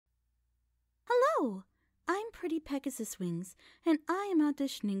Pretty Pegasus Wings, and I am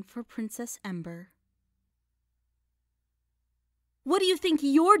auditioning for Princess Ember. What do you think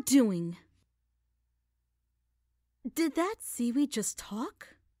you're doing? Did that seaweed just talk?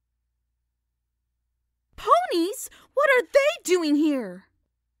 Ponies? What are they doing here?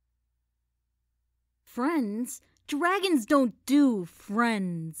 Friends? Dragons don't do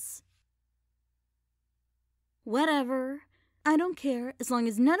friends. Whatever. I don't care as long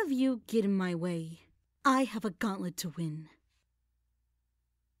as none of you get in my way. I have a gauntlet to win.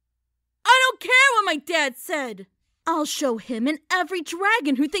 I don't care what my dad said! I'll show him and every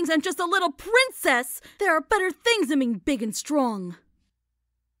dragon who thinks I'm just a little princess there are better things than being big and strong.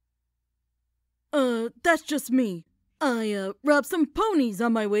 That's just me. I robbed some ponies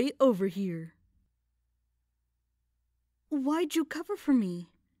on my way over here. Why'd you cover for me?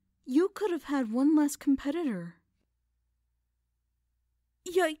 You could have had one less competitor.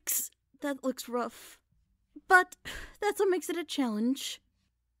 Yikes, that looks rough. But that's what makes it a challenge.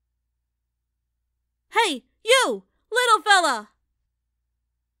 Hey, you, little fella!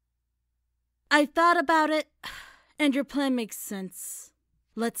 I thought about it, and your plan makes sense.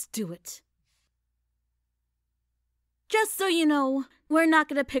 Let's do it. Just so you know, we're not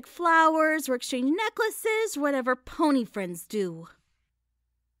going to pick flowers or exchange necklaces, whatever pony friends do.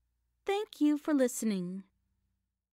 Thank you for listening.